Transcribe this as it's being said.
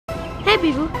Hey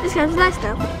people, it's Captain's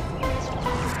Lifestyle.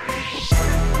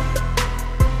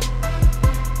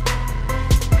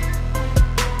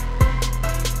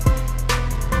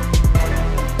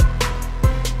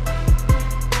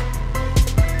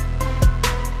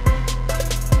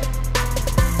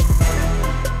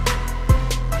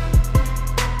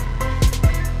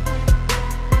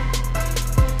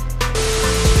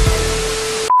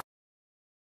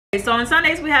 So on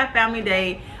Sundays we have family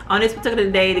day. On this particular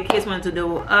day, the kids wanted to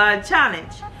do a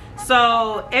challenge.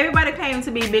 So everybody came to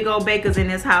be big old bakers in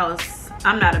this house.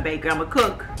 I'm not a baker, I'm a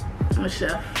cook. I'm a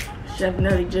chef. Chef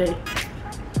Nutty J.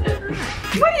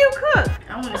 What do you cook?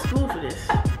 I went to school for this.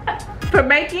 For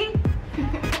baking?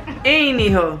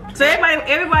 Anyhow. So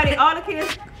everybody, all the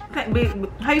kids,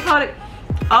 how you call it?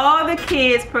 All the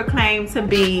kids proclaim to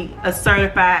be a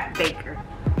certified baker.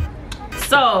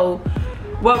 So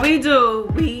what we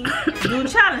do, we do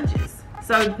challenges.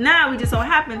 So now we just so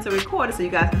happen to record it so you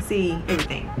guys can see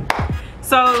everything.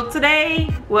 So today,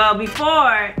 well,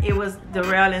 before it was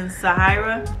Darrell and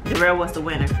Sahira. Darrell was the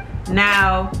winner.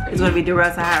 Now it's going to be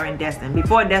Darrell, Sahira, and Destin.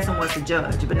 Before Destin was the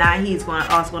judge, but now he's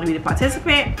also going to be the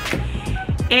participant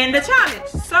in the challenge.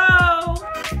 So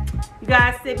you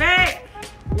guys sit back,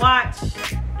 watch,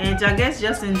 and I guess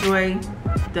just enjoy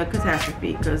the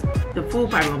catastrophe because the food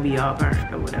probably gonna be all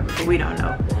burnt or whatever, but we don't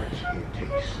know.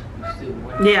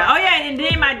 Yeah, oh yeah, and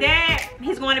then my dad,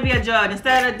 he's going to be a judge.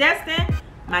 Instead of Destin,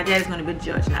 my dad is going to be a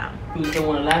judge now. Who still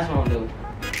won the last round though?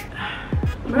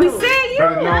 We said you.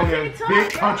 Better known as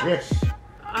Big Countries.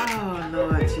 Oh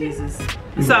Lord Jesus.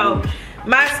 So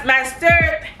my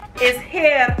stirrup is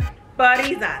here for a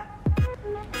reason.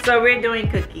 So we're doing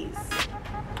cookies.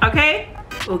 Okay?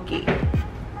 Okay.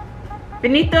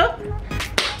 Benito?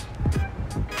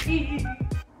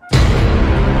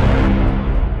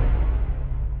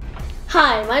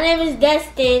 Hi, my name is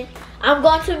Destin. I'm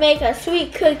going to make a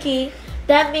sweet cookie.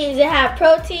 That means it has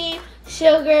protein,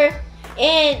 sugar,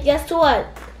 and guess what?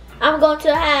 I'm going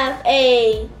to have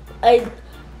a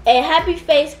happy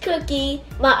face cookie.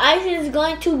 My icing is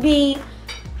going to be,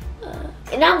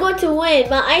 and I'm going to win.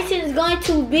 My icing is going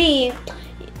to be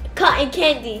cotton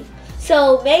candy.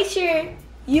 So make sure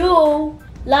you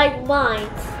like mine.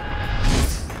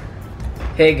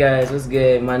 Hey guys, what's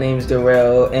good? My name is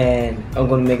Darrell and I'm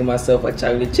going to make myself a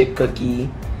chocolate chip cookie.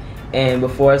 And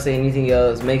before I say anything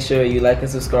else, make sure you like and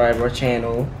subscribe our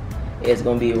channel. It's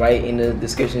going to be right in the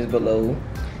descriptions below.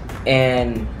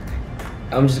 And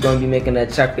I'm just going to be making a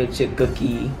chocolate chip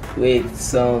cookie with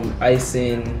some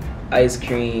icing, ice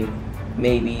cream,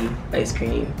 maybe ice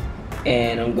cream.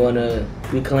 And I'm going to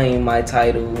reclaim my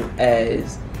title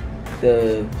as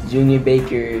the junior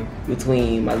baker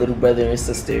between my little brother and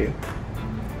sister.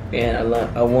 And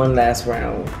I won last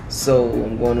round, so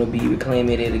I'm going to be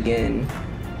reclaiming it again.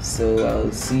 So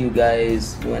I'll see you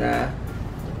guys when I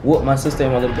whoop my sister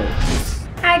and my little brother.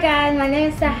 Hi guys, my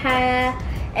name is Sahara,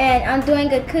 and I'm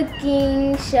doing a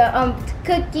cooking show,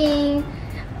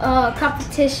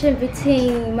 competition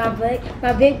between my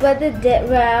big brother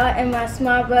Darrell and my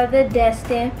small brother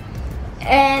Destin.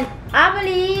 And I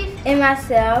believe in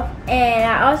myself, and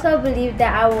I also believe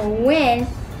that I will win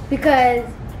because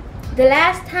the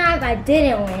last time I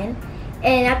didn't win,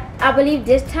 and I believe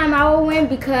this time I will win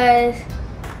because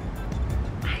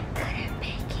I couldn't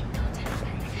make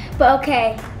it. But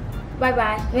okay, bye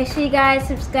bye. Make sure you guys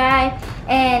subscribe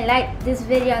and like this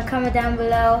video and comment down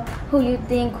below who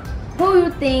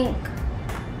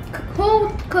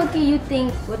cookie you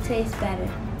think will taste better.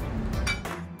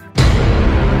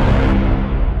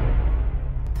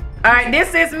 All right,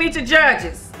 this is Meet Your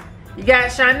Judges. You got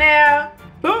Chanel,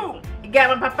 boom. You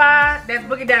got my papa, that's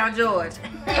Boogie Down George.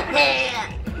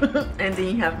 And then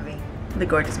you have me, the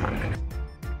gorgeous Monica.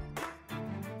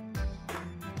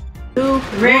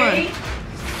 Ready,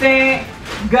 set,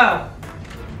 go.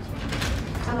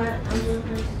 I'm doing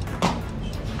first.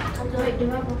 Wait, do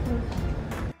I go first?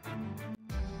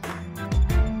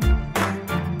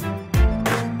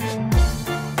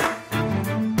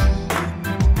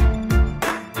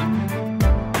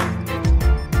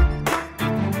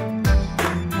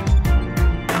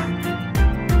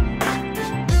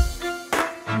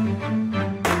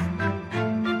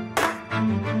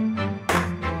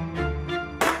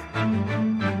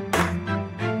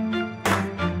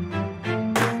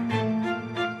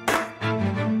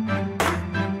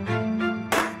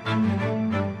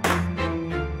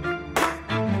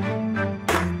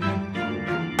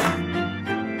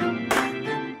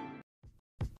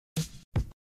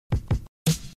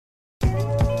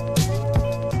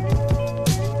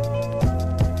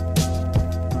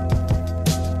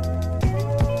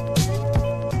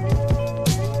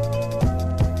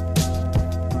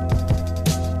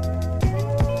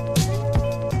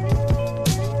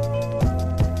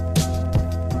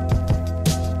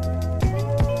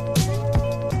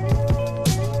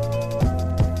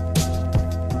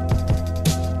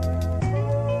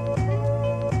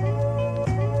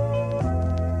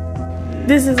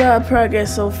 This is our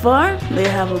progress so far. They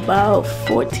have about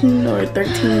 14 or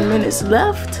 13 minutes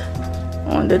left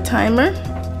on the timer.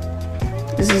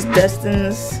 This is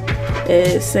Destin's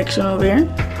section over here.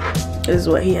 This is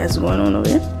what he has going on over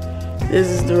here. This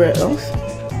is the red elf.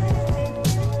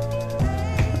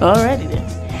 Alrighty then.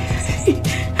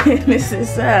 This is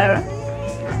Sarah.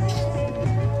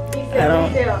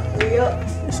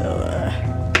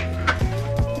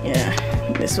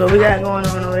 Yeah, this is what we got going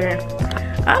on over here.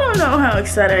 I don't know how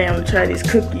excited I am to try these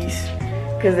cookies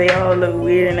because they all look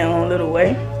weird in their own little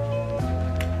way.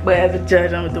 But as a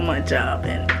judge, I'm gonna do my job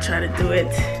and try to do it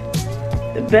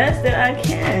the best that I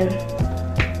can.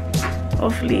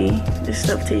 Hopefully, this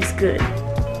stuff tastes good.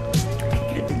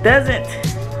 If it doesn't,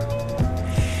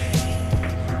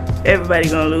 everybody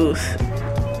gonna lose.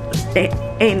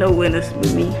 Ain't no winners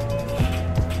with me.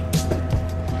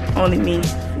 Only me.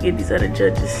 Forget these other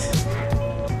judges.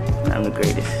 I'm the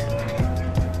greatest.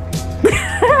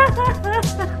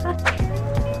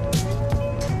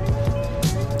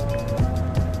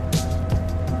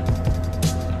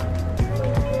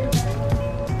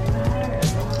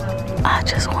 I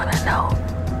just want to know,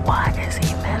 why is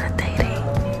he meditating?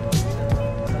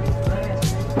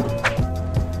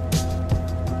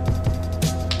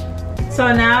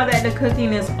 So now that the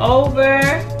cooking is over,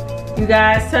 you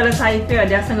guys tell us how you feel.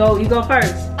 Destin, you go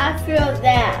first. I feel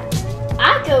that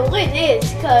I can win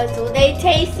this because when they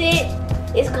taste it,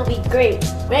 it's gonna be great.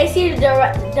 When they see the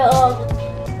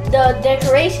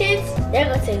decorations, they're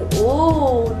gonna say,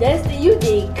 "Ooh, Destin, you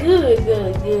did good.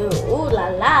 Ooh la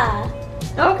la."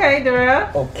 Okay, Darrell.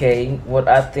 Okay, what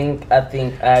I think I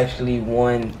actually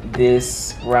won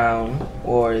this round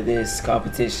or this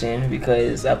competition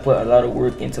because I put a lot of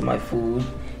work into my food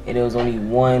and there was only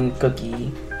one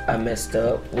cookie I messed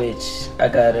up, which I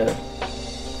gotta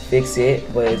fix it,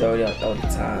 but it's already out all the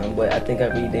time. But I think I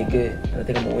really did good. I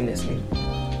think I'm gonna win this one.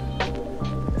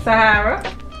 Sahara.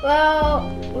 Well,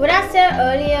 what I said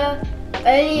earlier,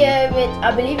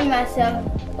 I believe in myself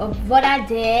of what I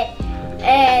did,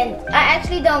 and I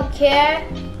actually don't care.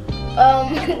 I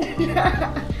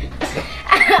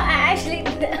actually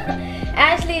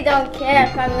don't care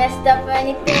if I messed up or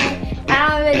anything. I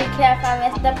don't really care if I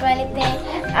messed up or anything.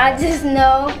 I just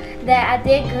know that I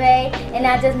did great, and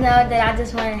I just know that I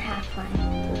just want to have fun.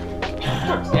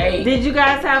 Hey. Did you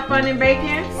guys have fun in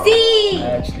baking? See?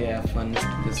 I actually have fun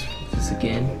this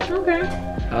again. Okay.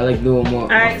 I like doing more.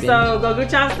 Alright, so go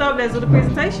get y'all stuff. Let's do the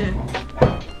presentation.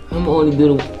 I'm gonna only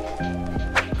do the.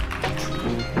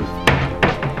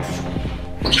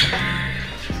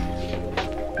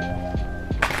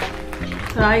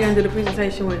 So how you gonna do the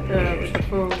presentation with the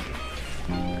food?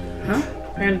 Huh?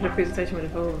 How you gonna do the presentation with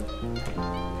the food?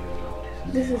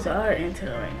 This is our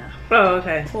intel right now. Oh,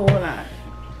 okay. Hold on.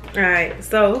 Alright,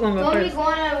 so who's gonna go When we first?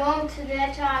 go in a room to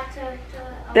that try to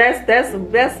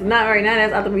That's not right now.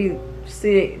 That's after we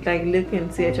see it, like look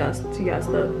and see at y'all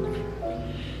stuff.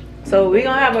 So we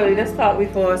gonna have let's talk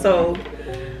before. So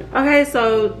okay,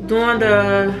 so during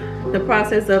the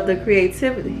process of the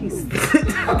creativity, he's still.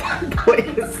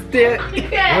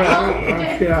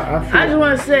 I just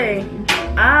want to say,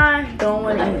 I don't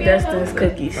want to eat Destin's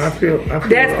cookies. I feel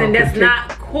Destin, that's not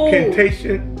cool.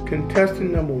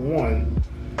 Contestant number 1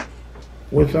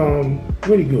 was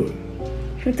really good.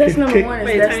 Contestant number 1 is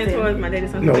Wait, turn it towards Destin. my daddy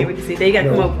so No. we can see. They got to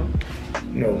come No. over.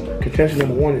 No, contestant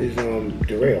number 1 is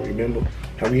Darrell. Remember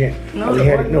how we had No, how we the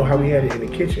had order. it? No, how we had it in the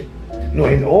kitchen. No,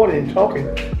 in order in talking,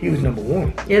 he was number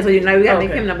 1. Yeah, so you know we gotta make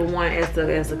Okay. him number 1 as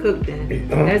the cook then.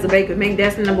 Uh-huh. As the baker, make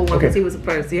Destin number 1 because Okay. he was the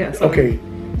first. Yeah. So Okay,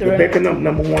 Darrell. Rebecca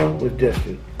number 1 was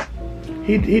Destin.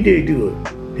 He did good.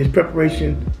 His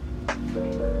preparation.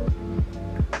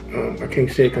 I can't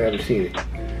say because I haven't seen it.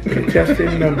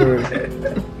 Contestant number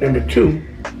 2,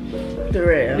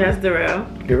 Darrell. that's Darrell.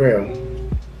 Darrell.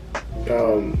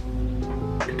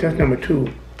 Contestant number 2,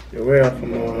 Darrell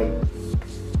from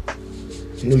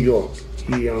New York.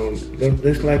 He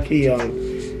looks like he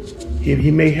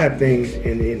may have things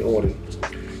in order.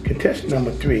 Contestant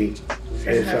number 3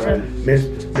 is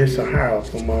Miss Sahara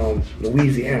from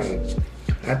Louisiana.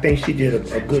 I think she did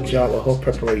a good job of her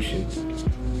preparation.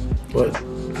 But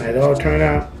how it all turned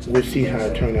out, we'll see how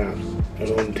it turned out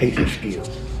on tasting skills.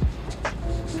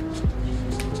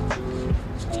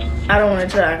 I don't want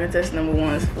to try contestant number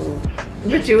 1's food.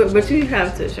 But you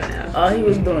have to try out. All he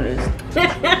was doing is,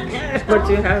 But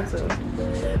you have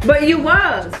to. But you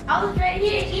was. I was right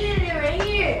here, eating it right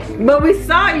here. But we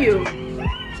saw you.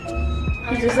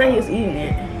 he just said he was eating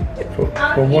it. For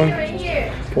I was eating one, it right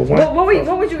here. for one,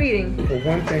 What was you eating? for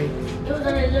one thing. It was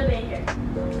on a little bit here.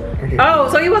 Okay. Oh,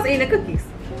 so you was eating the cookies.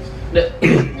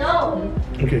 No.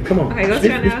 Okay, come on. Okay, go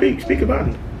turn now. Speak about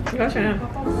it. Go try now.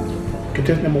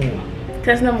 Contestant number 1.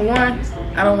 Test number 1,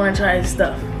 I don't want to try his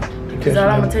stuff. Because all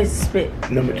I'm going to taste is spit.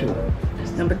 Number 2.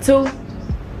 Number 2,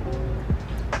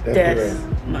 that's Darrell.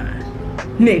 my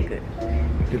nigga.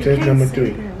 Contestant number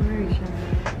 3.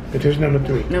 Contestant number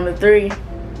 3. Number 3,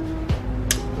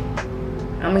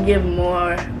 I'm going to give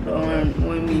more on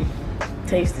when we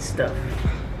taste the stuff.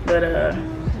 But,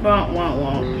 won't.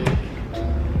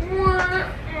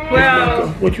 Well,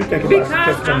 What you think about because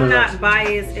contestant I'm number not 1?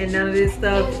 biased in none of this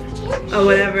stuff or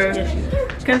whatever,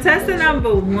 contestant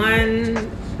number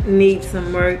 1 needs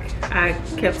some work. I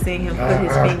kept seeing him put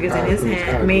his fingers in his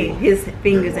hand, his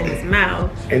fingers in his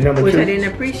mouth, And number which 2. I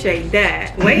didn't appreciate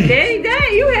that. Wait,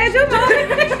 Daddy, you had your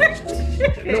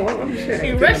moment. No, I'm saying.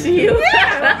 He rushing you.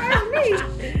 Yeah, that's me.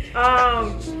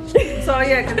 So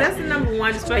yeah, contestant number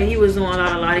 1, despite he was doing a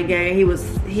lot of lollygag,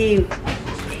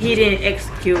 he didn't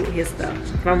execute his stuff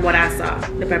from what I saw,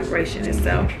 the preparation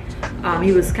itself.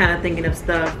 He was kind of thinking of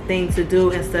things to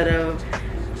do instead of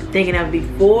thinking of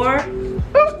before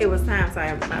it was time.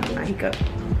 Sorry, my hiccup.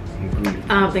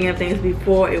 Thinking of things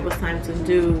before it was time to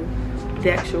do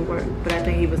the actual work. But I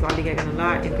think he was lollygagging a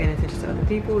lot and paying attention to other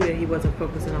people, that he wasn't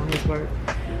focusing on his work.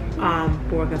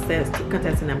 For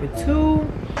contestant number 2,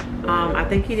 I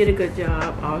think he did a good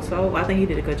job also. I think he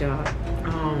did a good job.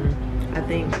 I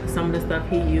think some of the stuff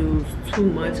he used too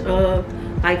much of,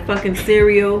 like fucking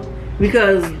cereal,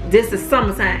 because this is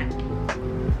summertime.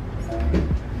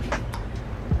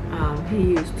 He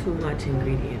used too much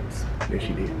ingredients. Yes,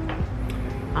 he did.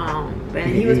 And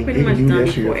he was pretty much done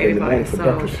before everybody.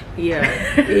 So yeah,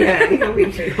 he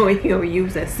gonna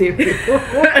use that cereal.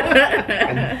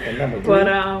 And number 3. But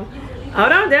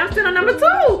hold on, I'm still on number 2.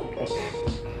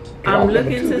 I'm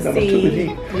looking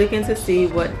to see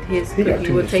what his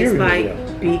cookie would taste like,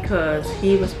 because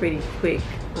he was pretty quick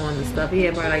on the stuff. He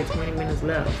had about like 20 minutes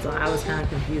left, so I was kind of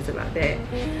confused about that.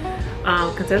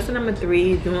 Contestant number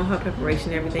 3, doing her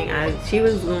preparation and everything, she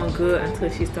was doing good until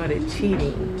she started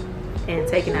cheating and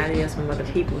taking ideas from other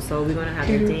people. So we're gonna have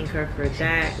to ding her for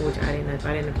that, which I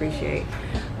didn't appreciate.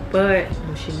 But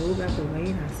when she moved out the way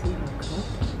and I see her cup,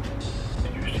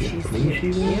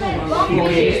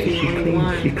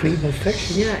 She cleaned her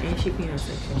section. Yeah, and she cleaned her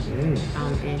section.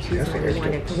 And she's the only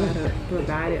one that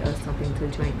provided us something to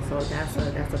drink. So that's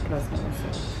a plus also.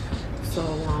 So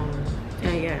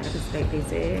and yeah, just like they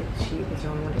said, she was the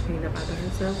only one that cleaned up after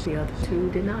herself. The other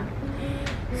 2 did not.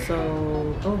 So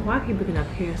why I keep looking up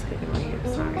here, sticking right here?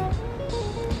 Sorry.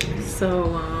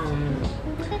 So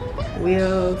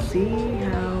we'll see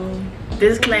how.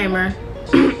 Disclaimer.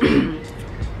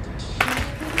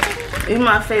 These are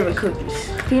my favorite cookies.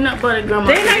 Peanut butter grandma.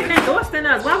 They not even endorsing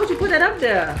us. Why would you put that up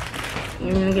there?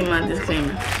 Let me get my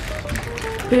disclaimer.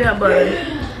 Peanut butter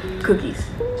cookies.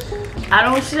 I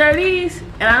don't share these,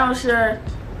 and I don't share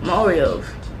my Oreos.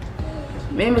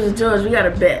 Me and Mr. George, we got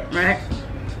a bet, right?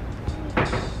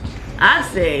 I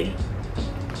say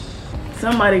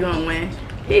somebody gonna win.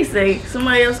 He say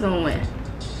somebody else gonna win.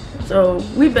 So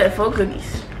we bet 4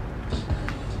 cookies.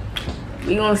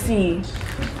 We gonna see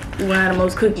who gonna have the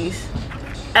most cookies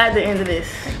at the end of this.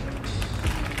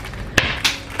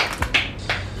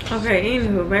 Okay,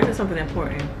 anywho, back to something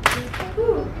important.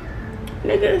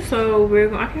 Nigga. So we're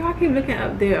going. I keep looking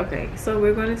up there. Okay, so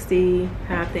we're gonna see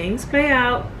how things play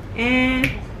out, and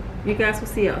you guys will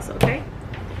see us. Okay,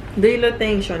 do your little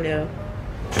thing, Chanel.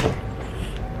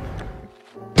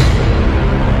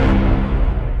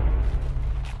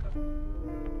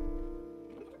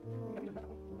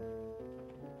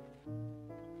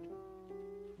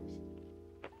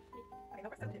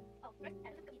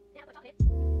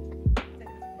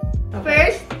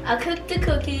 First, I cook the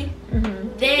cookie.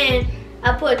 Then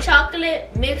I put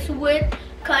chocolate mixed with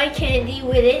cotton candy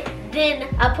with it. Then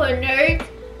I put nerds,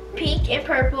 pink and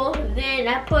purple. Then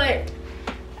I put,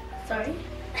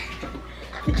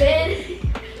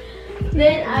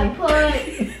 then I put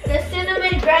the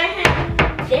cinnamon graham.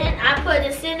 Then I put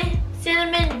the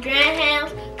cinnamon graham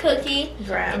cookie.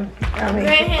 Graham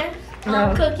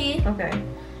cookie. Okay.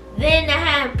 Then I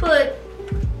have put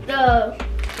the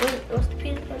what's the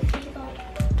peanut butter cookie called?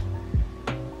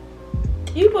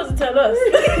 You supposed to tell us.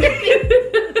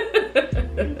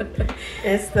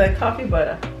 It's the coffee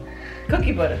butter,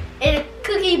 cookie butter. And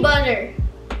cookie butter.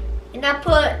 And I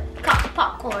put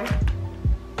popcorn.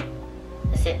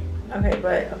 That's it.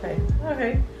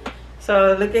 Okay.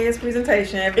 So look at his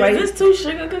presentation. Everybody. Is this 2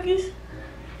 sugar cookies?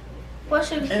 What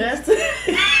should we And that's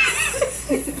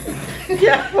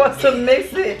Yeah, supposed to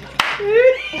mix it.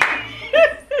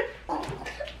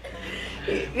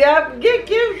 Yeah, give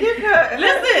her.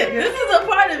 Listen, this is a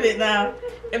part of it now.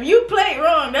 If you play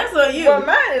wrong, that's on you. Well,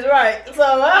 mine is right. So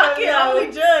I can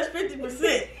only judge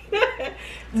 50%.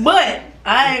 But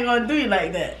I ain't gonna do you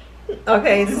like that.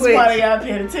 Okay, This is switch. why y'all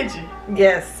paying attention.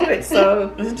 Yes, switch.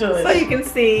 So, Let's do it. so you can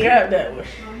see Grab that one.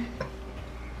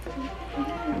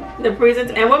 the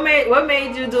present. And what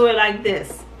made you do it like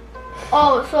this?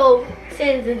 Oh, so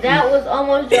since that was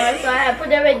almost dry, so I had put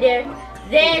that right there.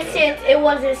 Then since it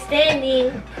wasn't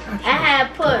standing, I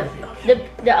had put the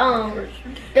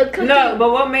cookie. No,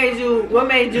 but what made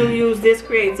you use this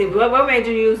creativity? What made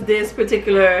you use this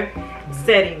particular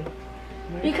setting?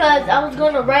 Because I was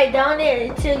gonna write down it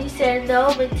until you said no,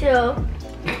 until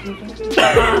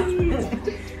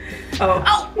Oh.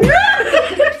 I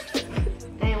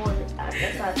didn't want to.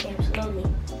 That's how it came slowly.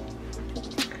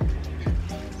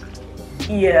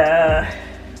 Yeah.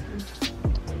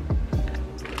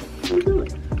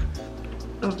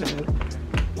 Okay.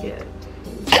 Yeah.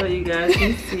 So you guys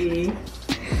can see.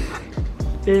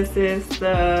 This is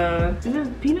the. Is this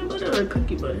peanut butter or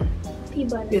cookie butter?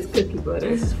 Peanut butter. It's cookie butter.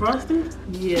 This is frosting?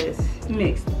 Yes.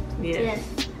 Mixed. Yes.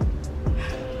 Yes.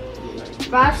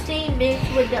 Frosting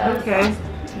mixed with the other Okay.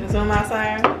 frosting. It's on my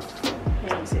side.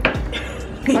 Let me see.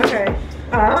 Okay.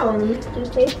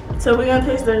 Toothpaste. So we're gonna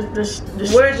taste the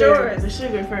Where's sugar, yours? The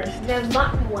sugar first. The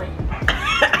mutton one.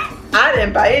 I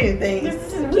didn't buy anything.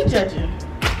 This is we judging.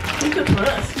 You cook for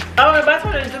us. Oh, if I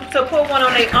told them to put one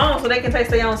on their own so they can taste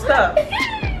their own stuff.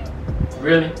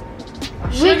 Really?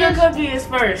 Sugar cookie is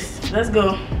first. Let's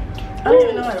go. I don't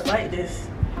even know how to bite this.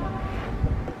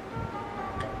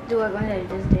 Do it when I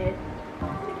just did.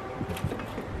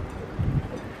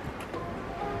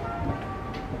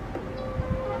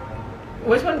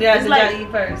 Which one did It's y'all like- eat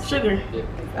first? Sugar.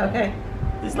 Okay.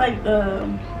 It's like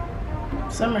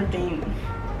summer theme,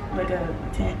 like a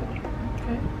tent.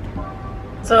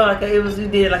 So like you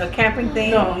did like a camping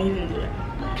thing? No, you didn't do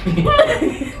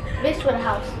that. Mixed with a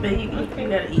house. But you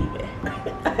gotta eat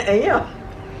it. Yeah.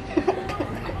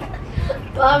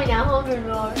 Well, I'm not hungry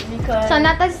anymore because. So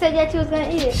Nata said that she was gonna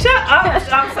eat it. Shut up!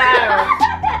 I'm sorry.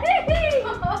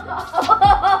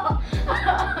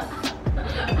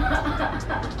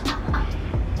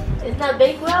 It's not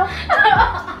baked well.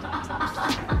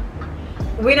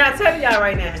 We're not telling y'all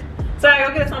right now. Sorry,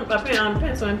 go get us a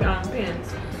pencil and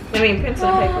pens. I mean pencil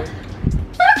and paper.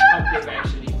 I'll flip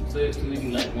actually. So we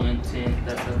can like 110.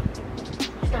 That's a.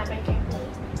 It's not baking.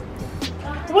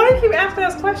 Why do you keep asking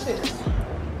us questions?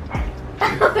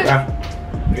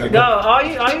 You Go. All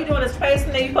you doing is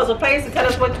pasting. Then you supposed to paste and tell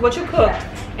us what you cook,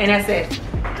 and that's it.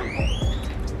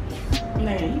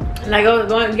 Let me eat. Like you gotta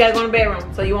go in the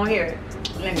bedroom so you won't hear it.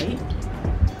 Let me eat.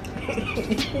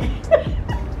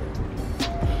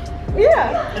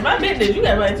 Yeah. If I bit this, you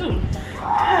gotta bite too.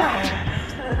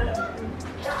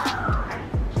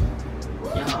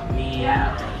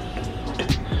 Yeah.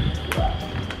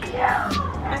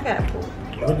 I got food.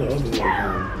 What the other one?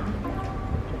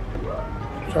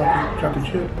 Chocolate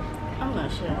chip? I'm not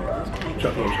sure how this came.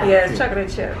 Chocolate Yeah, it's chip. chocolate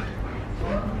chip.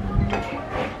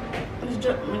 Let's eat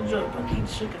the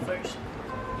sugar first.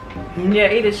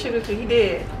 Yeah, eat a sugar cookie. He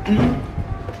did.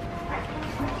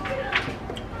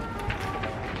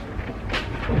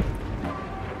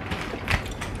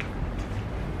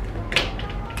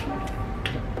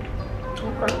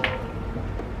 Okay.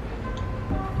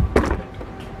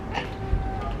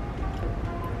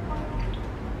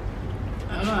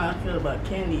 I don't know how I feel about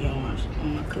candy on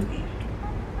my cookie.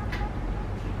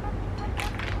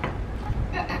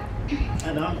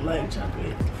 I don't like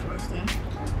chocolate frosting.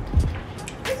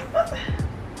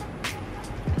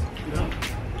 No.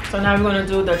 So now we're gonna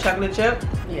do the chocolate chip.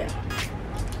 Yeah.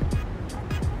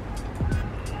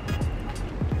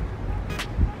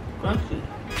 Crunchy.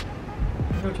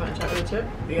 Which one? Chocolate chip?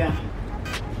 Yeah.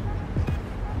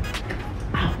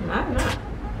 I'm not.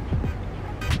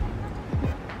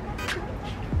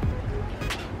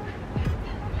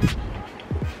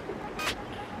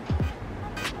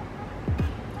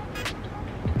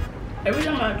 Every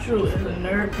time I chew, there's a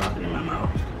nerve popping in my mouth.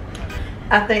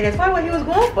 I think that's probably what he was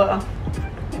going for.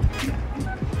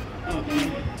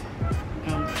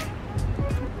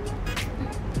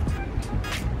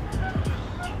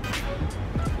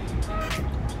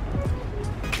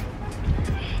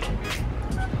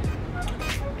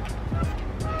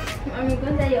 I mean,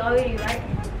 because they already right.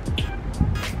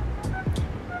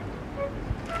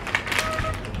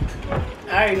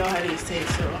 I already know how these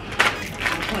taste, so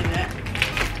I'm putting that.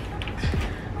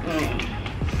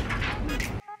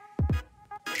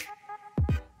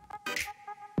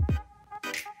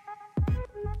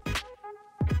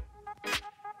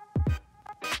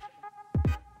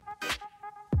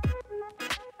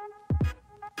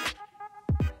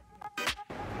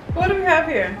 What do we have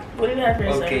here? What do you have for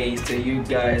yourself? Okay, so you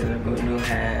guys are going to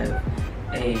have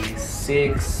a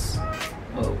 6.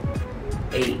 Oh,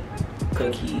 8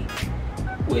 cookies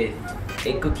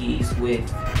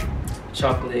with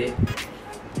chocolate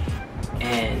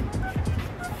and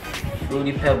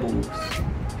Fruity Pebbles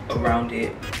around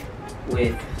it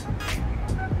with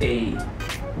a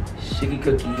sugar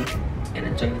cookie and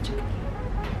a chocolate chip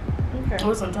cookie. Okay.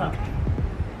 What's on top?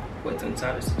 What's on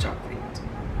top is the chocolate.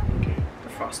 Okay. The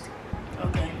frosting.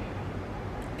 Okay.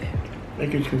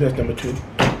 Thank you, contestant number 2.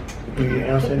 We'll give you an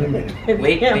answer in a minute.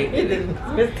 Wait.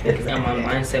 And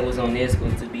my mindset was on this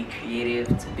was to be creative,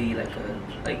 to be like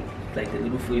the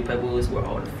little Fruity Pebbles were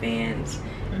all the fans,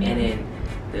 and then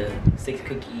the 6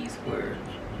 cookies were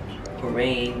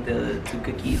Rain, the 2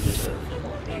 cookies with the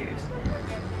football players.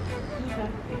 Okay.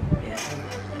 Yeah.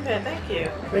 Okay, thank you.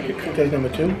 Thank you, contestant number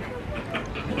 2.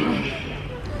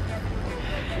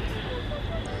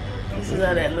 This is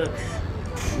how that looks.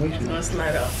 Wait, It's gonna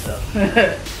slide off though.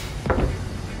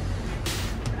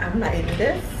 I'm not eating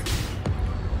this.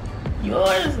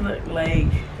 Yours look like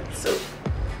soup.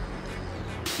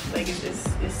 Like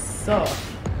it's soft,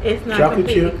 It's not Chocolate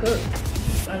completely chip. cooked.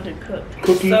 it's undercooked.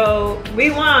 Cookie. So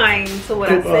rewind to what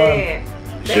I Cook, said.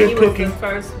 That sugar he was cookie. the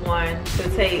first one to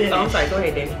take. Finish. Oh, I'm sorry. Go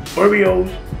ahead, Danny. Oreos.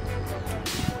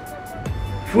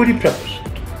 Fruity Pebbles.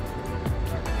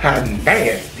 How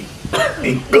nasty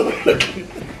and good looking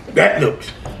that looks.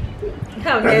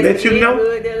 How I let nasty you and know.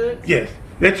 good that looks. Yes.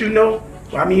 Let you know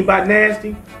what I mean by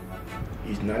nasty.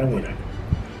 He's not a winner.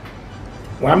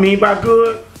 What I mean by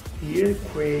good, he is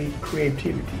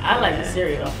creativity. I like the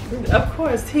cereal. Of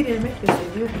course, he didn't make this.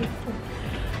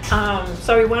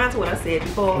 So rewind to what I said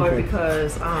before, Okay.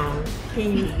 because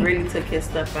he really took his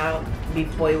stuff out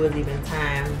before it was even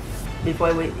time, before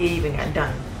it even got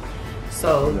done.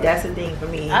 So that's the thing for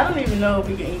me. I don't even know if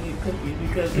we can eat these cookies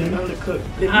because it's undercooked.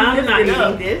 If you I'm lift not it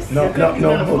up, eating this. No, The no, cookie's no,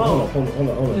 gonna hold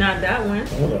fall. on. Not that one.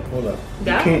 Hold up.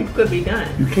 That You one can't, could be done.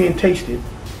 you can't taste it,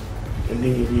 and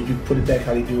then you put it back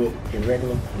how they do it in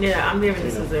regular. Yeah, I'm giving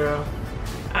this a 0.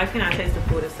 I cannot taste the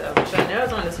food itself.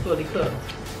 Chanel's is fully cooked,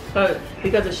 but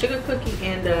because the sugar cookie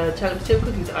and the chocolate chip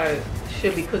cookies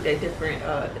should be cooked at different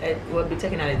will be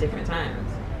taken out at different times.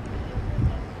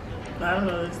 I don't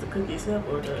know if it's the cookie itself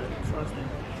or the frosting.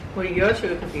 Well, your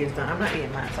sugar cookie is done. I'm not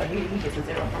eating mine, so he gets a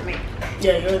 0 from me.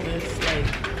 Yeah, yours is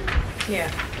like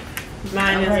Yeah,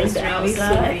 mine Alright, is the extremely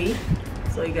outside.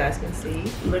 soupy, so you guys can see.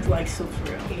 looks like soup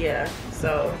for real. Yeah,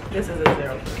 so this is a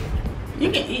 0 for me.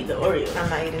 You can eat the Oreos. I'm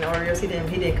not eating Oreos. He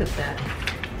didn't cook that.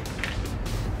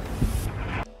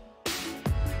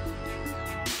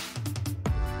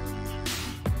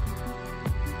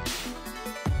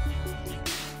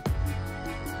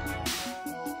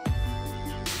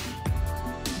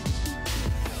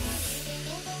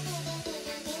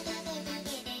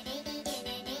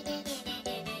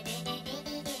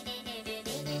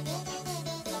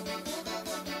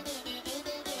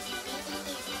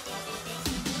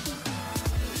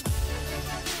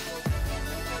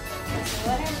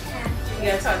 You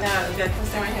gotta talk now. You gotta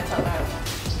stand right here and talk loud.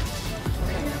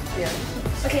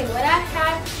 Yeah. Okay, what I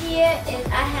have here is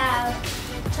I have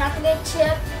chocolate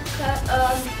chip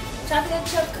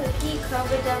cookie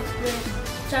covered up with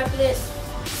chocolate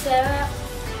syrup,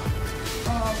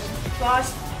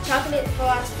 chocolate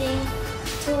frosting,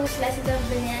 2 slices of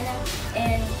banana,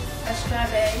 and a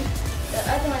strawberry. The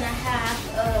other one I have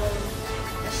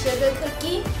a sugar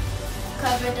cookie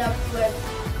covered up with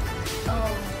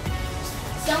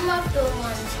some of the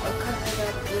ones are covered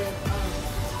up with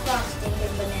frosting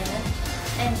and banana,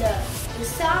 and the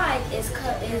side is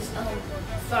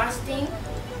frosting.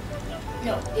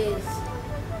 No,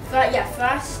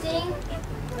 frosting,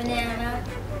 banana,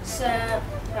 syrup,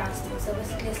 frosting. So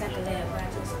basically, it's like a layer, but I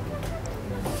just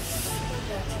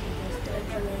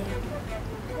the layer.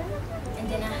 And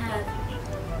then I have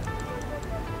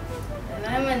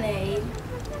lemonade.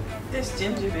 This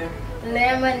ginger beer.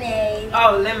 Lemonade.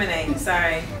 Oh, lemonade.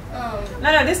 Sorry.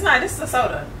 No, this is not. This is a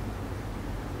soda.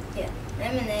 Yeah,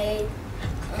 lemonade.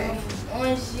 Okay.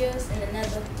 Orange juice and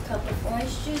another cup of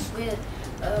orange juice with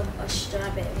a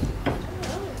strawberry.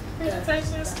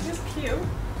 This is cute.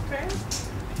 Okay.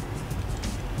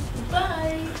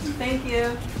 Bye. Thank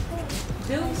you.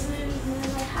 Deuces.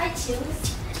 Hi,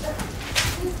 Juice.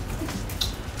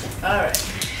 Alright.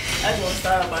 I just want to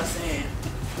start off by saying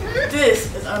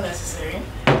this is unnecessary.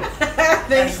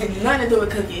 Thank Has you. nothing to do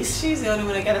with cookies. She's the only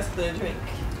one that got us the drink.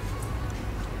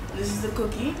 This is the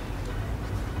cookie.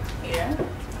 Yeah.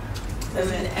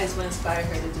 That's what inspired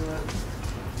her to do it.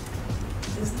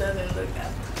 This doesn't look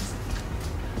appetizing.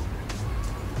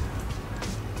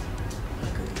 The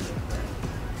cookie look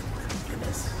like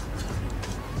this.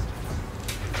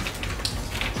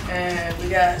 And we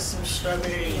got some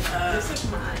strawberry, This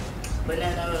is mine.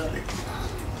 banana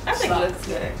I think it looks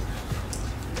good.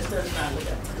 It does not look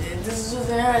good. If this was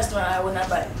in a restaurant, I would not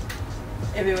buy it.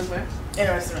 If it was where? In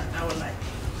a restaurant, I would like.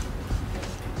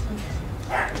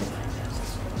 I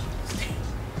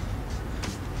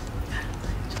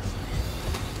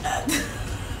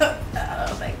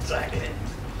don't like chocolate.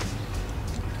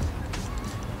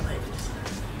 Like this.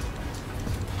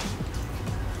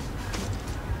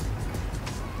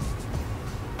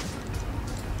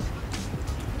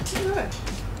 Good.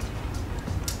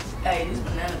 Hey, these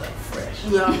bananas are fresh.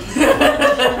 Yeah.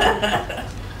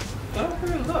 That's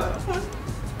pretty good. Okay.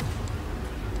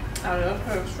 I love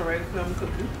her strawberry plum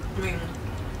cookie. I mean,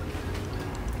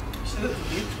 she looks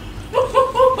beautiful.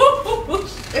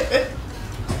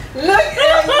 Look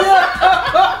at you!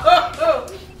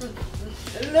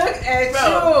 Look at Bro.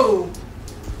 you!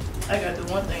 I gotta do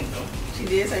one thing though. She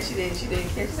did say she didn't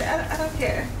care. She said, I don't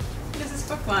care. This is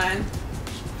for fun.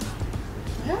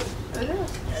 Yeah, it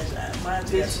is. Mine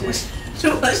This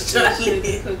too much chocolate.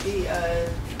 This cookie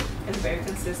is very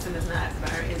consistent. It's not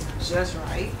burnt. It's just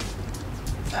right.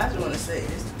 I just want to say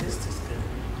this is good.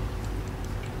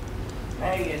 I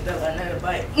ain't getting done another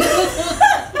bite.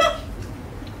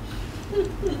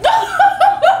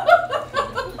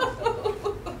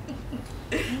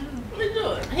 What you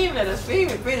doing? He even let us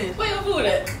finish. Where your food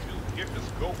at?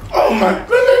 Oh my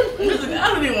goodness. I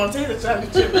don't even want to taste the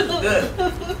chocolate chip. This is good.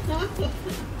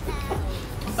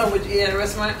 Oh, would you eat at a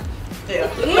restaurant? Yeah.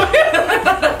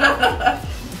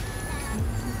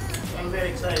 I'm very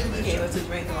excited. You can't go to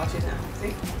drink and watch it now.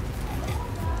 See?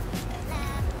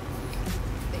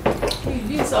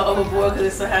 You saw overboard because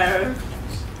it's Sahara. I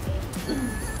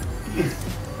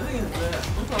think it's good.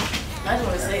 Okay. I just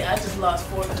want to say I just lost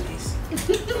 4 cookies.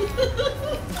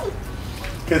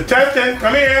 Contestant,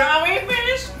 come here. Are we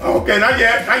finished? Okay, not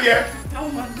yet, not yet. Oh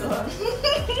my god.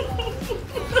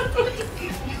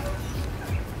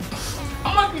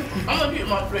 I'm gonna get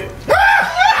my plate.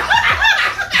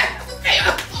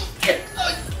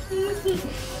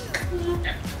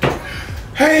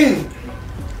 Hey,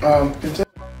 contestant.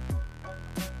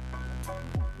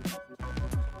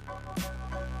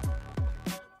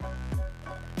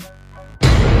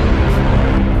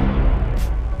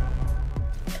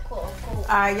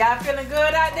 Alright, y'all feeling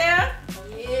good out there?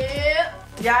 Yeah.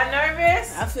 Y'all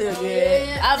nervous? I feel good.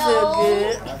 I feel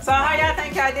good. So how y'all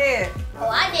think y'all did? Oh,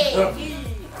 I did.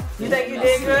 You think you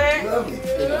did good?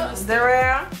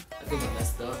 Darrell? I think I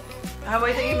messed up. How do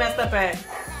you think you messed up at?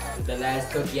 The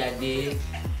last cookie I did.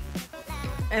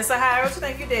 And Sahara, what you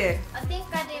think you did? I think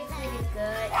I did pretty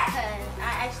good because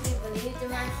I actually believed in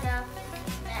myself.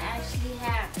 I actually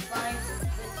had fun with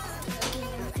cooking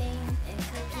and things and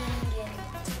cooking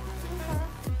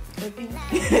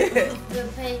and good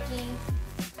baking.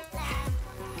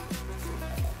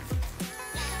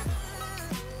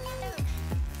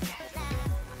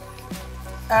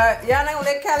 Y'all not gonna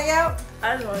let Callie out?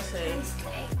 I just want to say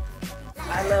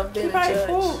I love being a Right, judge.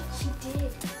 cool. She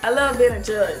did. I love being a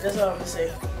judge. That's all I'm gonna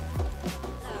say.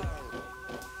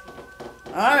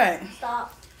 All right.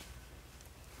 Stop.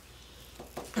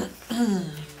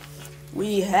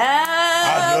 We I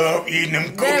have. love eating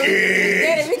them Daddy,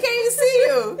 cookies. we can't even see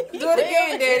you. Do it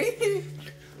again, Daddy.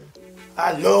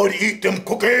 I love to eat them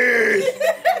cookies.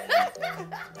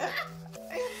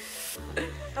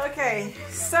 Okay,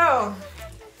 so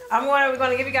we're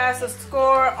gonna give you guys a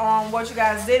score on what you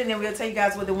guys did, and then we'll tell you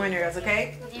guys what the winner is.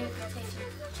 Okay?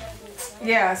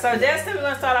 Yeah. So Destin, we're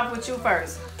gonna start off with you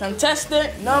first.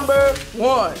 Contestant number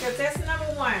 1. Contestant number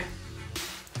 1.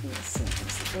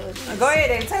 Go ahead,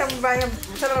 Daddy. Tell them about him.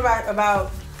 Tell them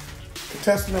about.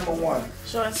 Contestant number 1.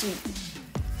 Short and sweet.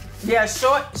 Yeah,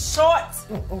 short,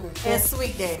 and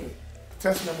sweet, Daddy.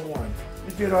 Contestant number 1.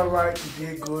 You did all right. You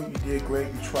did good. You did great.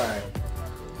 You tried.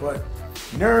 But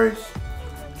nerds,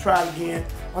 try again.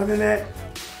 Other than that,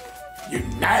 you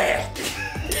nasty.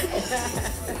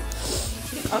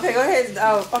 Okay, go ahead.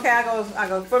 Oh, okay, I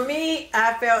go. For me,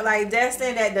 I felt like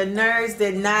Destin that the nerds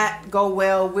did not go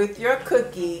well with your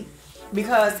cookie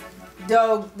because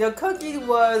the cookie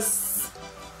was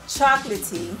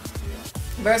chocolatey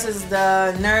versus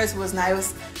the nerds was not. It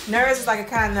was nerds is like a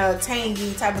kind of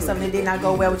tangy type of something that did not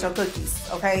go well with your cookies.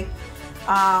 Okay.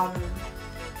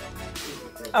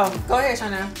 Oh, go ahead,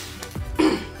 Shana.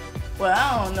 Well,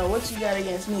 I don't know what you got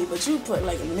against me, but you put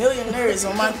like a million nerds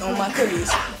on my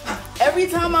cookies. Every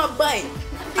time I bite,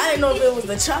 I didn't know if it was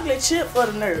the chocolate chip or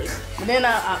the nerds. But then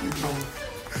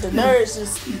the nerds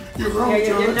just You're wrong, Yeah,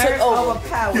 your George. nerds over.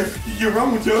 overpowered. You're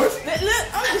wrong, George. look,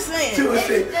 I'm just saying. George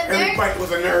said The every nerds- bite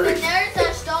was a The nerd. nerds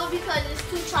are strong because it's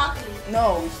too chocolatey.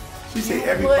 No, She said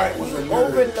every bite was a nerve.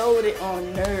 Overloaded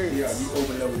on nerves. Yeah, you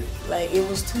overloaded. Like it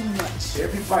was too much.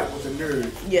 Every bite was a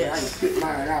nerve. Yes. I spit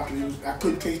mine out. I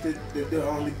couldn't taste the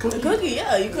cookie. The cookie,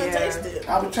 yeah, you couldn't taste it.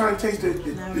 I was trying to taste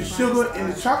the sugar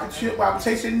and the chocolate chip, but I was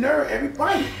tasting nerve every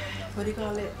bite. What do you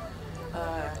call it?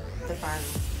 The final.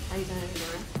 How you doing?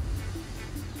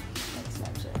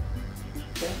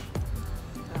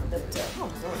 Oh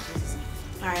Lord Jesus.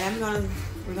 All right,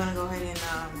 we're gonna go ahead and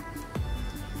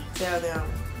tell them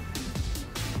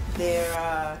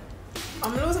their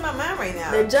I'm losing my mind right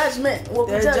now. Their judgment.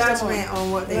 Their judgment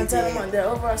on what they did. Tell them their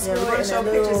overall score. Yeah, we're gonna show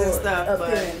pictures and stuff,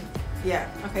 opinion. but yeah.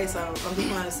 Okay, so I'm just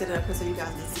going to sit it up here so you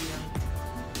guys can see them.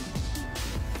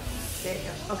 There you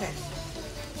go. Okay.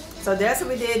 So that's what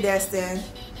we did, Destin.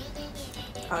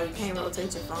 Oh, you can't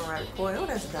rotate your phone right before. Oh,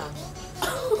 that's dumb.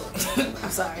 I'm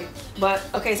sorry. But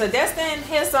okay, so Destin,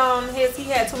 he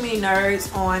had too many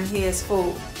nerds on his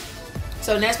food.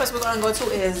 So next person we're gonna go to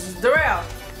is Darrell.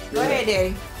 Go ahead,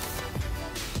 Daddy.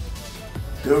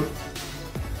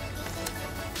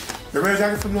 The red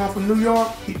jacket from New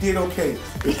York, he did okay.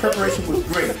 His preparation was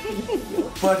great.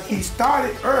 But he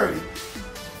started early.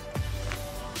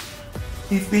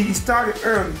 He started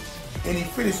early and he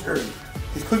finished early.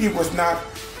 His cookie was not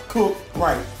cooked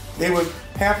right. They was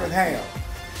half and half.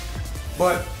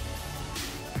 But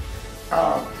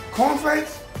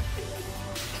cornflakes,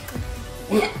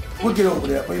 we'll get over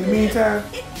that. But in the meantime,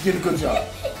 you did a good job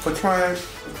for trying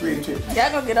the creativity.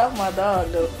 Y'all gonna get off my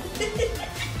dog though.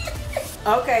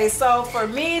 Okay, so for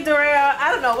me, Darrell,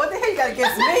 I don't know what the hell you got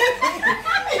against me,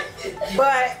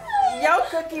 but your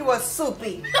cookie was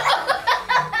soupy.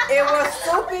 It was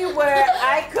soupy where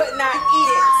I could not eat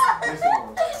it.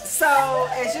 So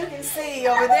as you can see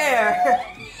over there,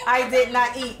 I did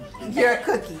not eat your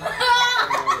cookie.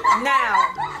 Now,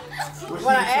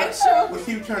 when I asked you, what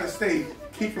he was trying to say,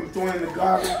 keep from throwing in the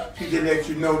garbage, he did let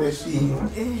you know that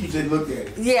he did look at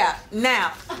it. Yeah,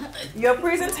 now, your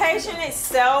presentation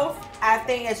itself, I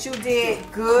think that you did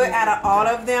good out of all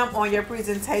of them on your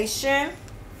presentation.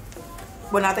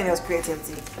 Well, I think that was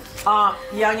creativity.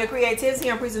 Yeah, on your creativity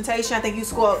and presentation, I think you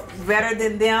scored better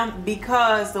than them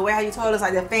because the way how you told us,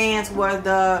 like the fans were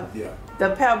the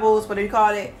pebbles, what do you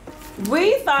call it?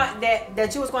 We thought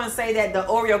that you was going to say that the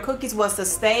Oreo cookies was the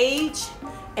stage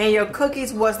and your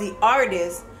cookies was the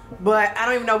artist, but I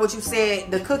don't even know what you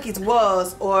said the cookies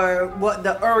was or what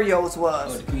the Oreos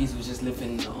was. Oh, the cookies was just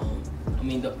lifting, the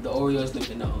Oreos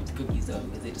lifting the cookies up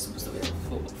because they just supposed to be on the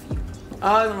football field.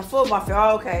 Oh, it was on the football field.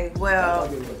 Oh, okay, well.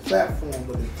 It was a platform,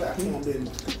 but the platform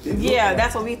didn't yeah,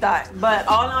 that's what we thought. But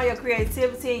all in all, your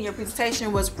creativity and your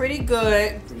presentation was pretty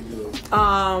good. Pretty good.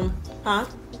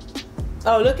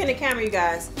 Oh, look in the camera, you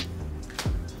guys.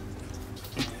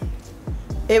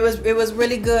 It was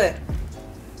really good.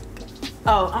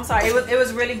 Oh, I'm sorry. It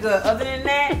was really good. Other than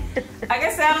that, I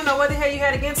guess I don't know what the hell you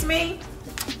had against me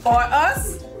or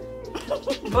us,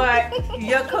 but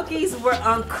your cookies were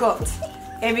uncooked,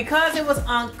 and because it was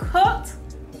uncooked,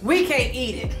 we can't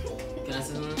eat it. Can I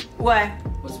say something? What?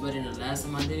 Was better than the last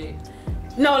time I did it?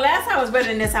 No, last time was better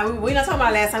than this time. We're not talking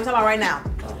about last time. We're talking about right now.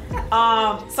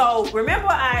 So remember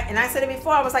I said it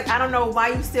before. I was like, I don't know why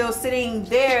you still sitting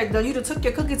there. Though you took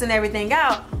your cookies and everything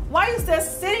out. Why you still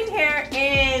sitting here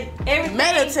and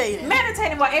everything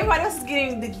meditating while everybody else is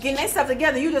getting their stuff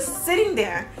together? You just sitting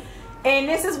there. And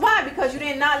this is why, because you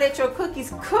did not let your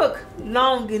cookies cook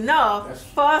long enough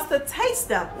for us to taste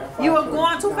them. You were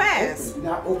going too fast.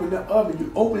 Not open the oven.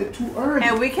 You open it too early.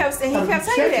 And he kept saying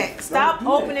that. Stop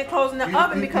opening and closing the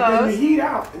oven because the heat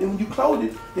out, and then when you close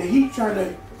it, the heat trying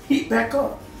to heat back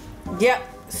up. Yep.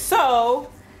 So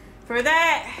for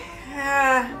that,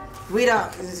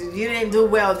 you didn't do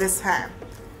well this time.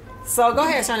 So go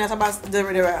ahead, Shawnee. Talk about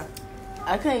the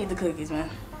I couldn't eat the cookies, man.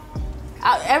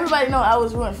 Everybody know I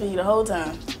was rooting for you the whole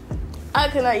time. I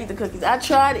could not eat the cookies. I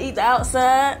tried to eat the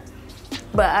outside,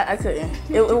 but I couldn't.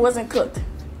 It wasn't cooked.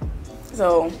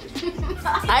 So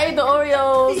I ate the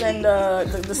Oreos and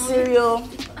the cereal.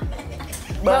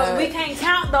 But we can't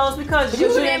count those because you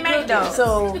didn't make those.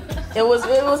 So it was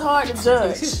hard to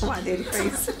judge.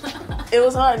 It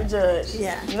was hard to judge.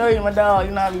 Yeah. You know you're my dog.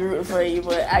 You know I'll be rooting for you,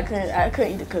 but I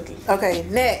couldn't eat the cookie. Okay,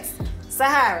 next.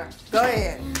 Sahara, go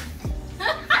ahead.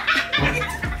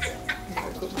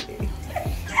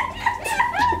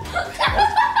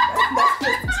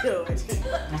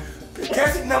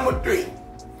 Contestant number 3.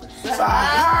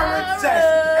 Sahara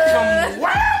Jackson. From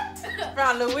what?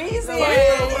 From Louisiana.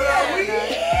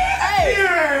 Hey,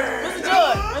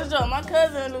 Mr. George, my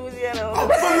cousin in Louisiana. I'm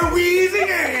from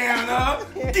Louisiana.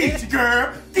 Get you,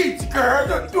 girl.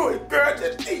 Don't do it, girl.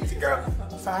 Just get you, girl.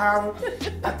 Sahara,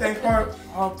 I think her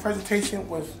presentation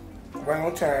was right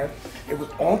on time. It was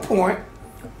on point.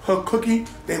 Her cookie,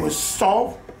 they were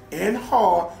soft and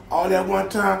hard all at one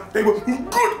time. They were good.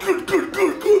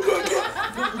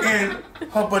 And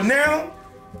her banana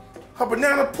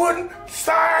pudding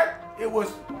side, it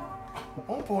was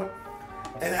on point.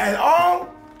 And at all,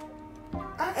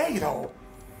 I ate it all.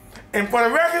 And for the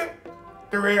record,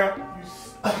 Darrell,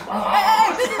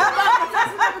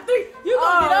 You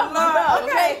gonna get off my dog,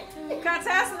 okay?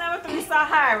 Contestant number 3,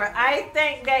 Sahara. I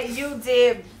think that you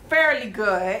did fairly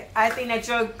good. I think that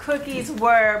your cookies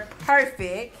were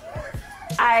perfect.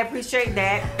 I appreciate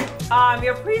that.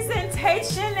 Your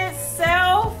presentation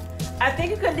itself, I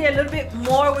think you could do a little bit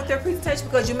more with your presentation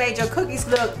because you made your cookies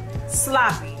look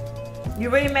sloppy. You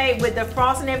really made, with the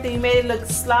frosting and everything, you made it look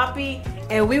sloppy.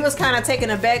 And we was kind of taken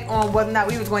aback on whether or not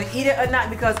we was going to eat it or not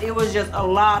because it was just a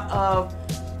lot of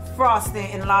frosting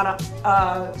and a lot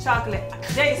of chocolate.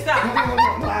 Jay, stop.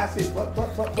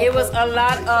 It was a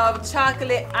lot of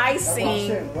chocolate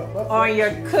icing on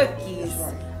your cookies.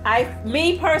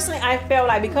 Me personally, I felt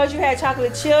like because you had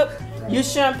chocolate chip, you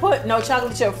shouldn't put no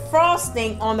chocolate chip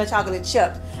frosting on the chocolate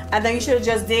chip. I think you should have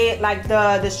just did like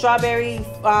the strawberry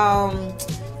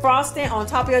frosting on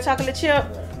top of your chocolate chip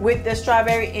with the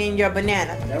strawberry and your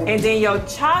banana. And then your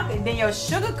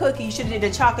sugar cookie, you should have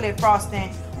did the chocolate frosting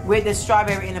with the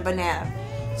strawberry and the banana.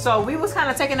 So we was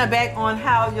kind of taken aback on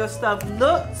how your stuff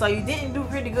looked. So you didn't do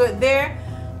pretty good there.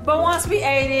 But once we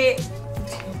ate it,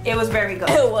 it was very good.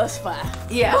 It was fine.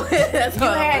 Yeah. That's You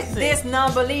had this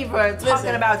non-believer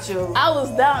talking about you. I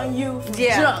was doubting you from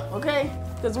Yeah. jump, okay?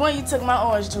 Because one, you took my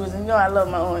orange juice, and you know I love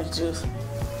my orange juice.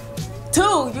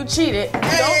 2, you cheated.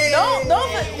 Don't.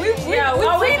 We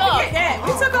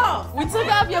We took off. We took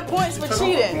off your points for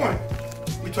cheating.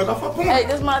 We took off her point. Hey,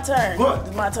 this is my turn. What? This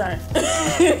is my turn.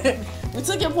 We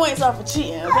took your points off for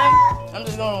cheating, okay? I'm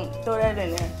just gonna throw that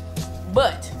in there.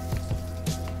 But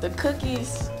the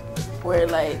cookies were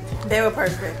like, They were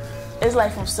perfect. it's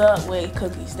like from Subway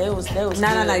cookies. They was No, good.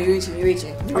 you're reaching. You're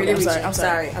really I'm reaching. sorry, I'm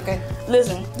sorry. Okay.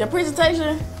 Listen, the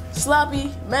presentation,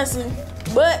 sloppy, messy,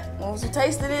 but once you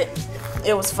tasted it,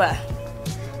 it was fine.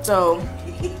 So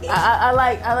I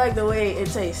like the way it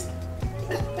tastes.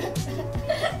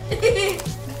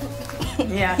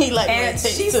 Yeah. He liked and that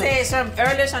taste she too. said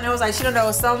earlier, Shanae was like, she don't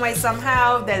know some way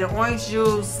somehow that the orange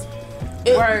juice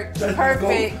worked does not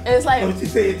perfect. It's like What she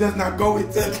said, it does not go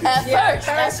with that. at Yeah, first,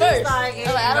 at first she's like,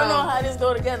 I'm I don't know how this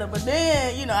go together, but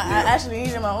then I actually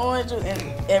needed my orange juice and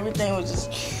everything was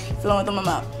just flowing through my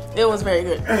mouth. It was very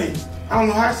good. Hey, I don't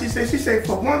know how she said. She said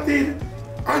for one thing,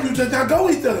 orange juice does not go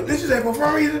with each other. Then she said for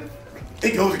some reason,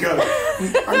 it goes together.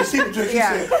 I can see the drink. She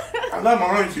Yeah. said, I love my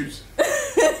orange juice.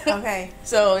 Okay.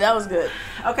 So that was good.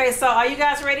 Okay, so are you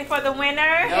guys ready for the winner?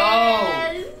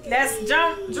 Yes. Let's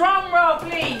jump. Drum roll,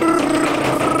 please.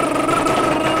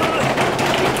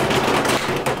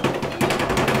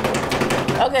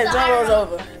 Okay, drum roll's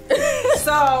over.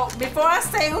 So before I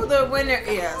say who the winner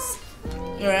is,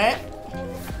 You alright?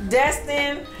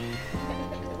 Destin,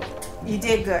 you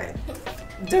did good.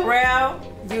 Darrell,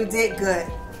 you did good.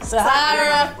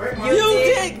 Sahara, you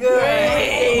did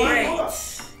great.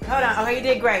 Hold on. Okay, you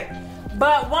did great.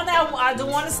 But one thing I do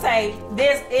want to say,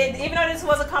 even though this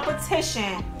was a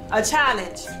competition, a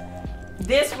challenge,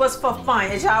 this was for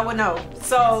fun, as y'all would know.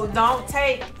 So don't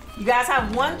take. You guys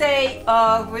have one day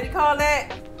of what do you call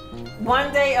that?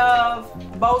 One day of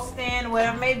boasting,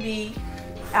 whatever it may be.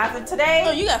 After today,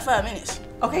 Oh, you got 5 minutes.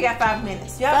 okay, you got 5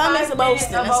 minutes. You have 5 5 minutes of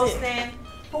boasting, that's boasting.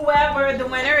 Whoever the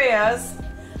winner is.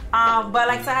 But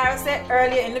like Sahara said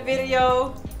earlier in the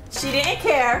video, she didn't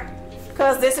care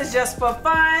because this is just for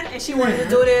fun, and she wanted to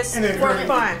do this And it for hurt.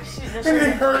 fun. And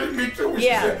it hurted me too. When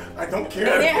Yeah. She said, I don't care.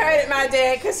 And it hurted my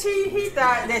dad because he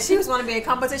thought that she was going to be in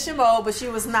competition mode, but she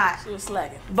was not. She was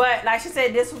slacking. But like she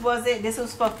said, this was it. This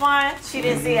was for fun. She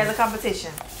didn't see it as a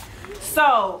competition.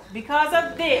 So because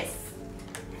of this,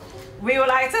 we would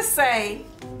like to say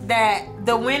that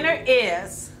the winner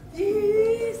is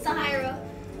Sahara.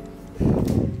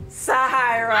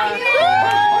 Sahara.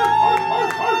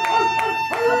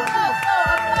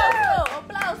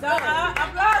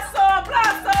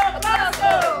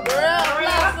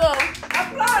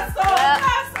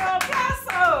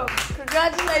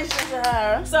 Congratulations,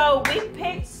 Sahara. So we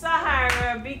picked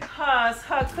Sahara because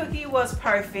her cookie was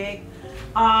perfect.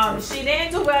 She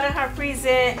didn't do well in her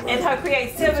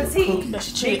creativity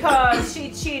because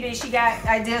she cheated. She got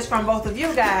ideas from both of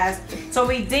you guys. So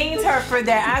we deemed her for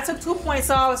that. I took 2 points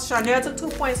off. Chanel took 2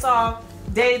 points off.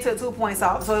 Daddy took 2 points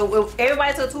off. So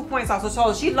everybody took 2 points off.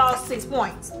 So she lost 6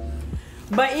 points.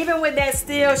 But even with that,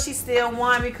 she still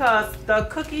won because the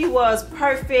cookie was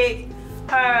perfect.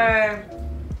 Her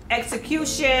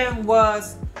execution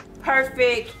was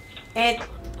perfect, And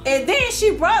then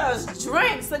she brought us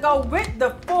drinks to go with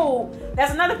the food.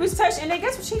 That's another presentation. And then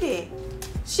guess what she did?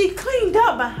 She cleaned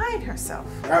up behind herself.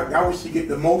 That was she get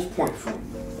the most points from.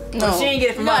 No, she didn't get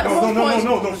it from us.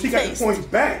 No. She got the points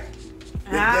back.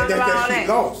 That she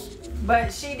lost.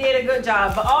 But she did a good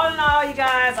job. But all in all, you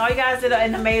guys did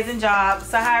an amazing job.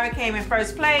 Sahara came in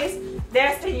first place.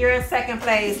 Destin, you're in second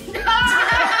place.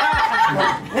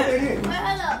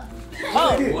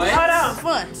 Hold on.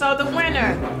 Fun. So the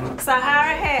winner,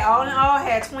 Sahara had all in all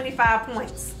had 25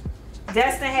 points.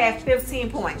 Destin had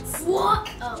 15 points. What?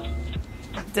 Oh.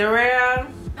 Darrell,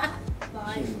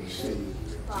 5.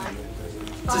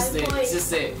 Just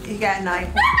say it. he got 9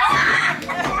 points.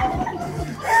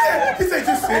 He said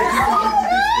just say it.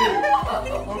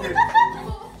 Okay.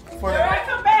 Darrell,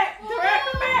 come back.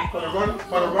 For the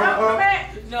runner up.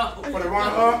 No. For the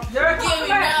runner up. Darrell, come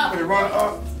back. For the runner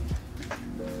up.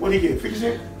 What did he get? 50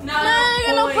 cents? No, I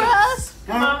ain't got no prize.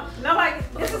 Nobody.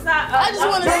 This is not. I just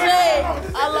want to say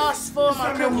I lost 4 of my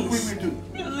Something cookies. we do.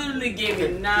 You literally gave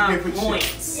me 9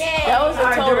 points. Yeah. That was a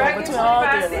Alright, total Darrell get between all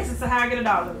 25 three of cents us. and Sahara get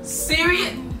 $1.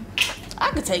 Serious? I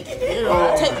could take it. You know,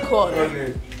 I'll take the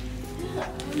quarter.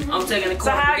 I'm taking the quarter.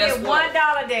 Sahara Guess get what? $1,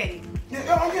 Daddy.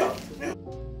 Yeah.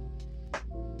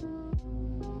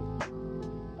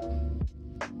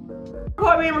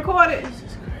 Being recorded.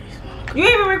 You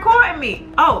even recording me?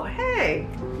 Oh, hey.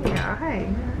 Yeah, hey,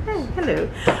 hello.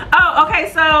 Oh,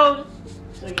 okay, so.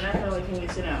 So you're not gonna can you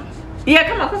sit down? Yeah,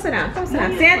 come sit down.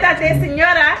 Siéntate,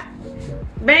 señora.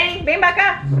 Ven para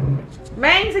acá.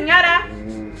 Ven, señora.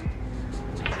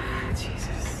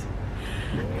 Jesus.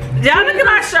 Y'all look at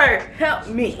my shirt. Help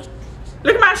me.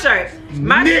 Look at my shirt.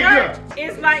 My Nigga. shirt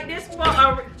is like this for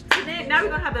a. Now we're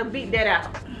gonna have to beat that out.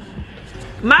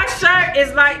 My shirt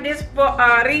is like this for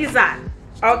a reason.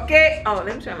 Okay. Oh,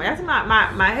 let me show you. That's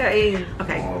my hair is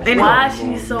okay. Anyway. Why is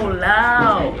she so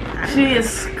loud? She is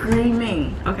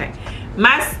screaming. Okay.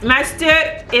 My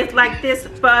shirt is like this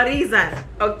for a reason.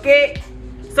 Okay.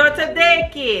 So today,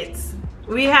 kids,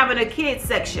 we having a kids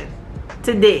section.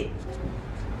 Today.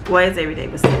 Well, it's every day,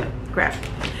 but still, crap.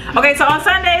 Okay, so on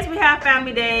Sundays we have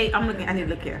family day. I need to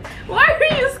look here. Why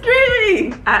are you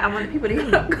screaming? I want the people to hear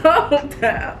me. Calm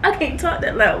down. I can't talk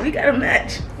that loud. We got a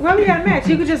match. Well, we got a match.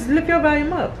 You could just lift your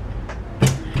volume up.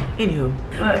 Anywho.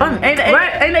 Ain't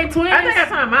they twins? I think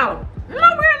that's time out. No,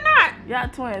 we're not. Y'all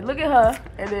twins. Look at her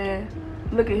and then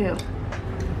look at him.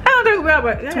 I don't think we are,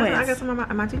 but Twins. I got some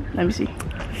on my teeth. Let me see.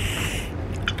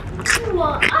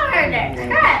 Well, I heard that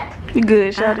crap. You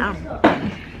good,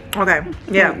 Shawty? Okay,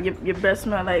 yeah. Your breath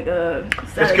smell like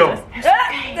Let's go.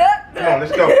 Come on,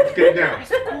 let's go. Let's get it down.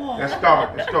 Let's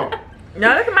start. Let's go.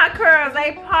 Now look at my curls.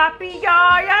 They poppy,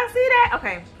 y'all. Y'all see that?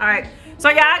 Okay, all right. So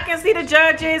y'all can see the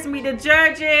judges. Meet the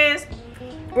judges.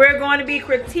 We're going to be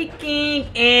critiquing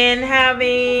and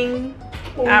having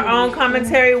our own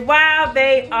commentary while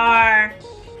they are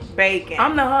baking.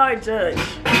 I'm the hard judge,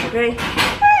 okay?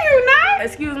 No, you not.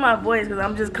 Excuse my voice because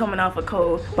I'm just coming off a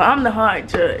cold, but I'm the hard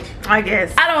judge. I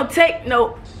guess. I don't take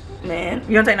no, man.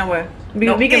 You don't take nowhere. We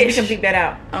can beep that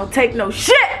out. I don't take no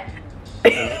shit.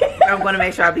 I'm going to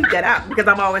make sure I beep that out because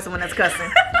I'm always the one that's cussing.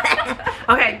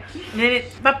 Okay.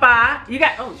 Papa, you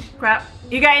got, oh crap.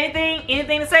 You got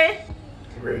anything to say?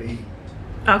 Ready.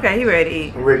 Okay, he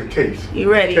ready. I'm ready to taste.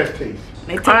 You ready? Test taste.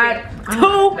 They take Alright.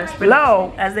 too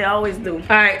long, as they always do.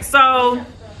 Alright, so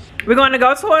we're going to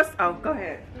go towards, oh, go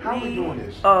ahead. How are we doing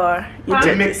this? Or your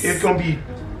It's gonna be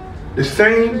the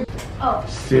same. Oh,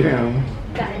 Sit down.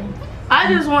 got it.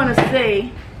 I just want to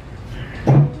say,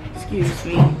 excuse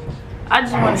me. I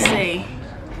just want to say,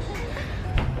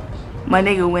 my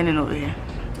nigga winning over here.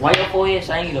 Why your forehead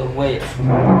shiny though? Wait.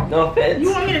 No offense.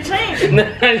 You want me to change it? No,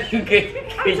 you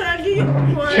can't. I'm trying to give you.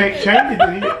 Change it.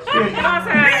 Come on,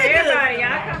 everybody,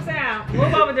 y'all come sit down.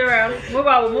 Move over, Darrell. Move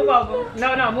over.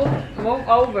 No,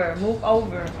 move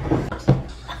over.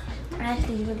 I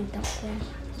actually really don't care.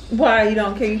 Why you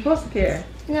don't care? You supposed to care.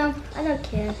 No, I don't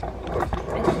care. I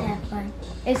just have fun.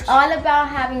 It's all about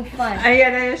having fun. Yeah,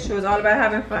 that is true. It's all about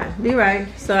having fun. Be right.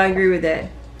 So I agree with that.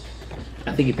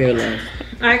 I think you're paralyzed.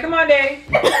 All right, come on, Daddy.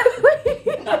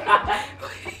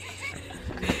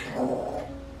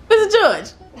 Mr. George,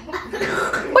 what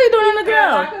are you doing on the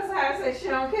ground? I said she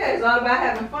don't care. It's all about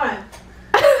having fun.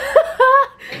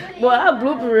 Boy, our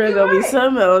blooper reel gonna be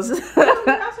something else. That's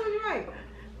what you're right.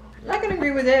 I can agree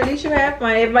with that. At least you had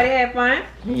fun. Everybody had fun.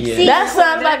 Yeah. That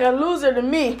sounds like a loser to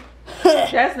me.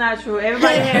 That's not true.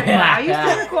 Everybody had fun. Are you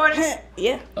still recording?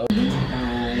 Yeah.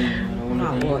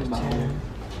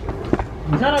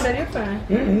 No, that is fine.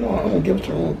 No, I'm gonna give it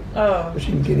to her Oh. so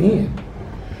she can get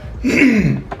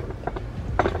in.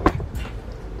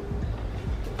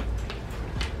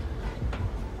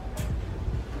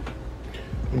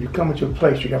 come into a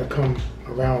place, you gotta come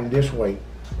around this way.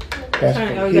 Pass Turn,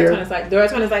 from oh, you here. gotta turn the side. Do I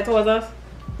turn the side towards us?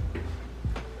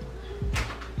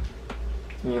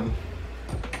 Yeah.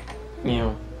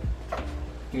 Yeah.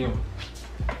 Yeah.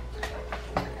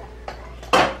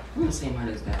 I'm the same height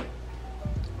as that.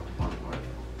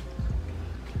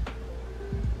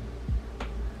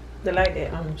 The light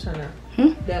that I'm trying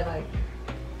to. That light.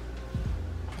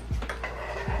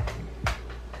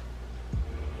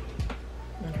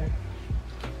 Okay.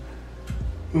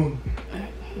 Mm.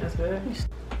 That's good.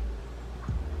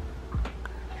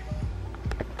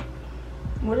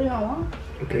 What do y'all want?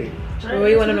 Okay. Where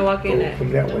you want them to walk in Go at?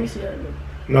 from that Let me way. see that.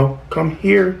 No, come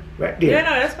here, right there. Yeah,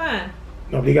 no, that's fine.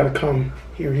 No, they gotta come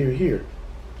here, here, here.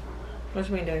 What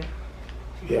you mean, Dave?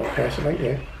 Yeah, pass it like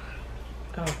that.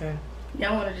 Okay.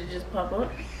 Y'all wanted to just pop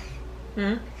up?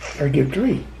 Hmm? Or give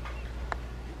 3.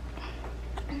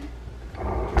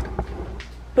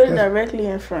 Put it directly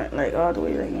in front, like all the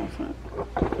way like in front.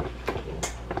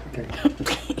 Okay.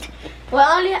 Well,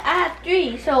 I have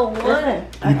 3, so 1. Listen,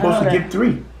 I You're supposed know to that. give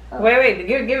 3. Wait,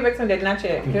 give it back to him, Dad. Not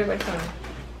yet. Give it back to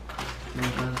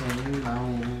him.